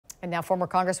And now former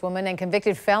Congresswoman and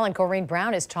convicted felon Corrine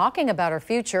Brown is talking about her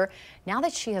future now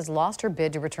that she has lost her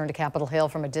bid to return to Capitol Hill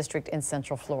from a district in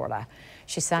Central Florida.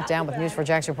 She sat down with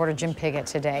News4JAX reporter Jim Piggott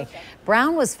today.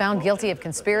 Brown was found guilty of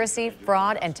conspiracy,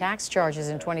 fraud, and tax charges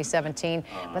in 2017,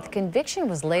 but the conviction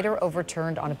was later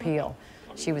overturned on appeal.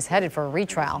 She was headed for a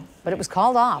retrial, but it was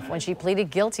called off when she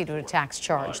pleaded guilty to a tax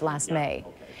charge last May.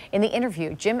 In the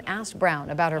interview, Jim asked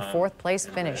Brown about her fourth-place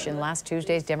finish in last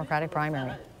Tuesday's Democratic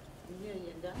primary.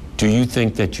 Do you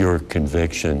think that your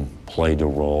conviction played a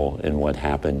role in what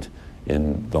happened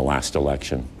in the last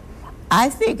election? I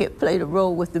think it played a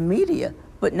role with the media,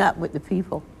 but not with the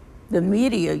people. The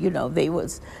media, you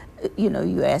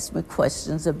asked me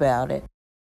questions about it.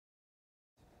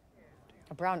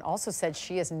 Brown also said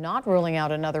she is not ruling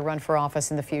out another run for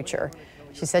office in the future.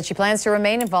 She said she plans to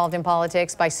remain involved in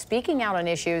politics by speaking out on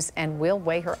issues and will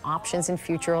weigh her options in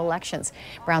future elections.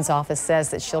 Brown's office says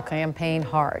that she'll campaign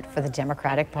hard for the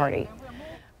Democratic Party.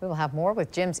 We will have more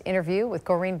with Jim's interview with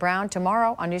Corrine Brown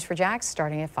tomorrow on News4JAX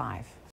starting at 5.